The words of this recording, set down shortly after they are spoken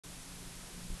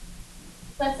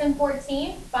Lesson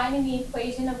 14, finding the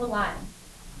equation of a line.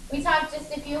 We talked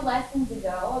just a few lessons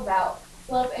ago about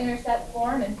slope-intercept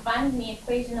form and finding the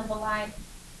equation of a line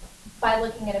by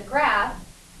looking at a graph.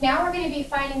 Now we're going to be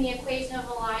finding the equation of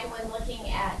a line when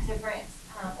looking at different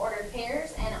ordered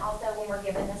pairs and also when we're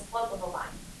given the slope of a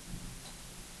line.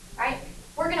 All right,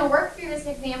 we're going to work through this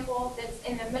example that's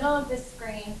in the middle of the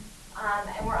screen,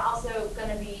 and we're also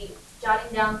going to be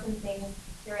jotting down some things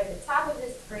here at the top of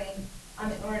the screen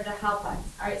in order to help us.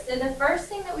 All right, so the first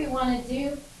thing that we want to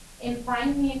do in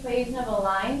finding the equation of a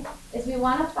line is we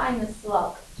want to find the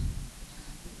slope.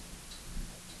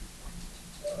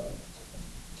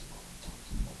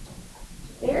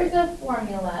 There's a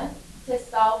formula to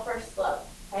solve for slope.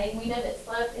 Okay, we know that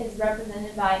slope is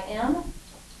represented by m.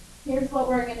 Here's what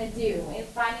we're going to do in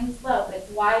finding slope. It's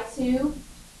y2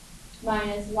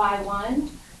 minus y1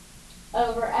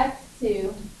 over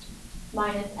x2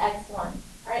 minus x1.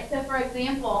 All right, so for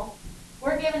example,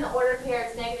 we're given the ordered pair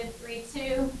is -3,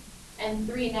 2 and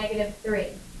 3,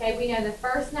 -3. Okay, we know the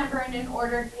first number in an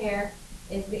ordered pair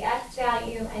is the x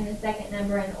value and the second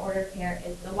number in the ordered pair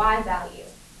is the y value.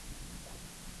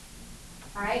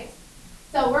 All right,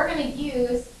 so we're going to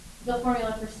use the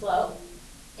formula for slope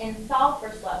and solve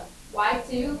for slope.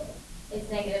 y2 is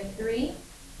 -3,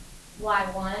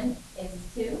 y1 is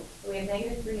 2, so we have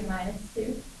 -3 minus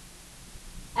 2.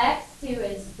 x2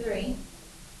 is 3,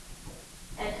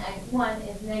 and x1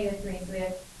 is -3, so we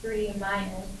have 3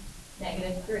 minus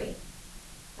 -3.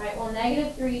 All right, well,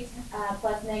 -3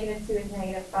 plus -2 is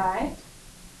 -5,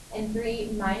 and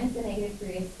 3 minus the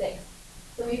 -3 is 6.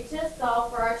 So we've just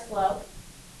solved for our slope,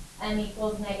 m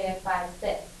equals -5,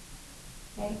 6.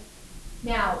 Okay.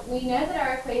 Now, we know that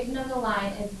our equation of the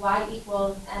line is y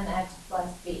equals mx plus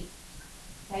b.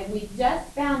 Okay, we just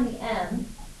found the m.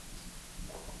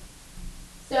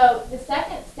 So the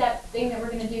second thing that we're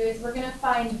going to do is we're going to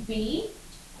find b.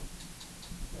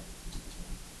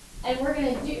 And we're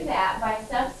going to do that by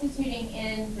substituting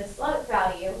in the slope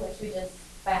value, which we just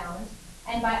found,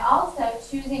 and by also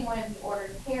choosing one of the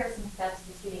ordered pairs and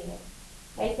substituting it.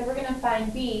 Okay, so we're going to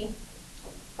find b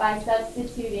by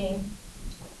substituting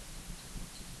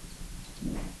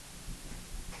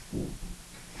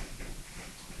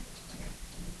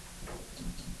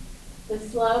the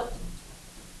slope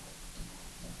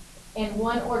in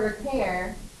one ordered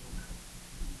pair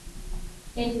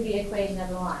into the equation of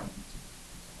the line.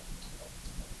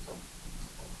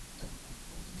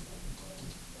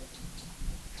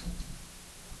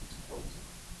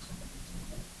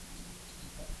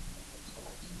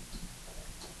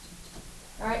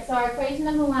 All right, so our equation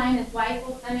of the line is y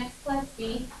equals mx plus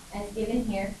b, as given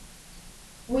here.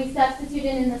 We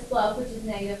substituted in the slope, which is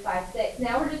 -5, 6.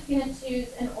 Now we're just going to choose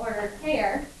an ordered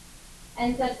pair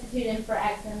and substitute in for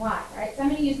x and y. All right, so I'm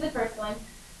going to use the first one,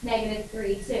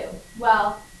 -3, 2.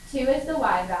 Well, 2 is the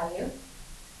y value.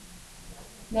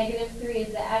 -3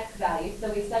 is the x value, so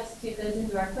we substitute those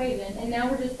into our equation, and now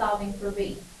we're just solving for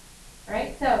b. All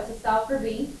right, so to solve for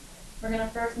b, we're going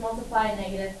to first multiply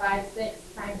 -5, 6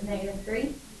 times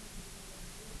 -3.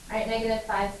 All right,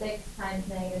 -5, 6 times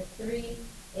 -3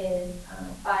 is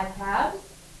 5 halves.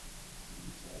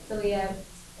 So we have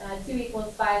 2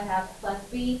 equals 5 halves plus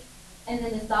b. And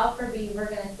then to solve for b, we're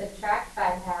going to subtract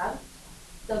 5 halves.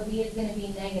 So b is going to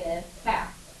be -half.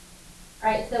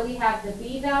 All right, so we have the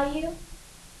b value.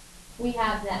 We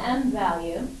have the m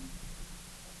value.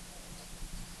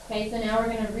 Okay, so now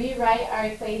we're going to rewrite our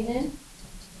equation.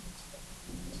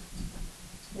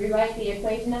 Rewrite the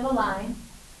equation of a line.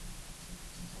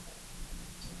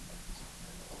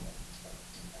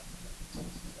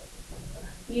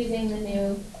 Using the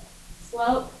new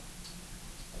slope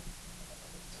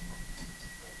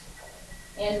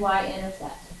and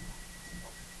y-intercept.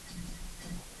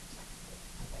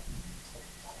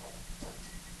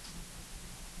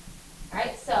 All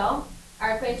right, so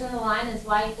our equation of the line is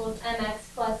y equals mx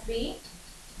plus b.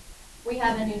 We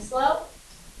have a new slope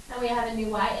and we have a new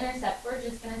y-intercept. We're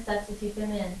just going to substitute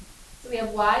them in. So we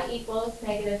have y equals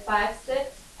 -5,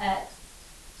 6 x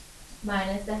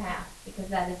minus a half, because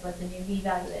that is what the new b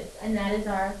value is. And that is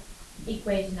our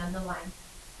equation of the line.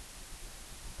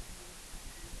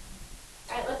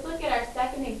 All right, let's look at our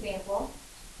second example.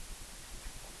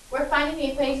 We're finding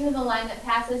the equation of the line that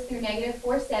passes through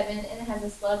 -4, 7 and it has a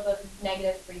slope of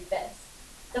 -3/5.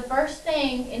 The first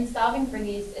thing in solving for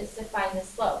these is to find the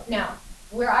slope. Now,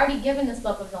 we're already given the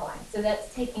slope of the line, so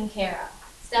that's taken care of.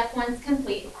 Step 1 is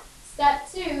complete. Step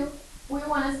 2, we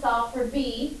want to solve for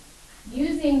b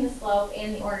using the slope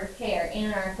and the ordered pair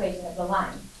in our equation of the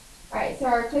line. All right, so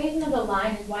our equation of the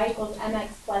line is y equals mx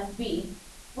plus b.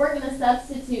 We're going to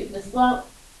substitute the slope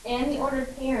and the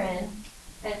ordered pair in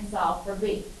and solve for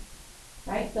b.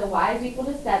 right? So y is equal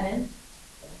to 7.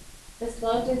 The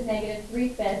slope is negative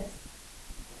 3/5,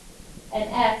 and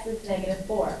x is negative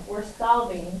 4. We're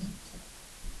solving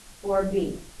for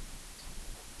b.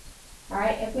 All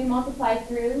right, if we multiply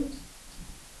through,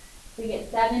 we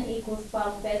get 7 equals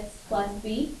 12/5 plus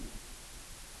b.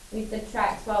 We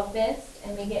subtract 12/5,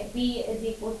 and we get b is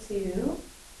equal to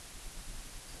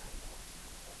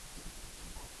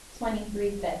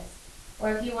 23/5.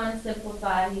 Or if you want to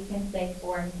simplify, you can say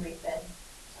 4 3/5.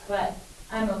 But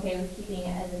I'm okay with keeping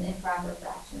it as an improper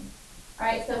fraction. All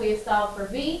right, so we have solved for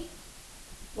b.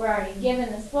 We're already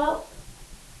given the slope.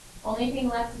 Only thing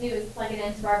left to do is plug it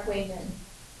into our equation.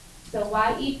 So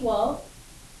y equals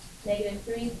negative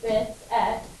 3/5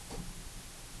 x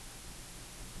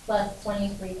plus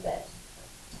 23/5.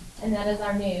 And that is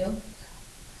our new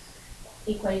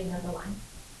equation of the line.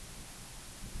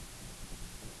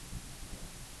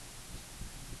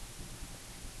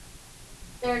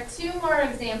 There are two more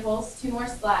examples, two more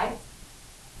slides.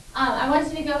 I want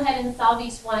you to go ahead and solve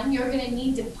each one. You're going to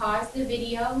need to pause the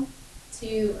video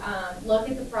to look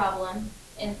at the problem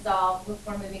and solve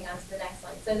before moving on to the next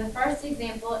one. So the first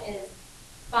example is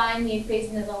find the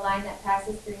equation of the line that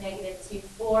passes through -2,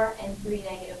 4, and 3,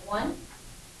 -1.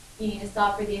 You need to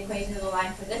solve for the equation of the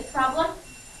line for this problem.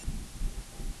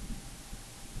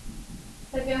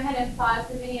 So go ahead and pause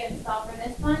the video to solve for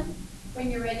this one. When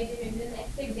you're ready to move to the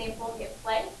next example, hit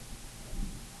play.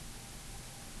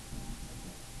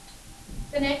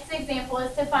 The next example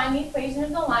is to find the equation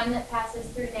of the line that passes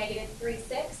through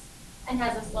 -3/6 and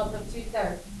has a slope of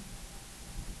 2/3.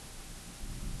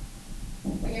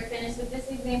 When you're finished with this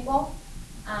example,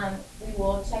 we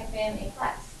will check them in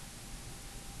class.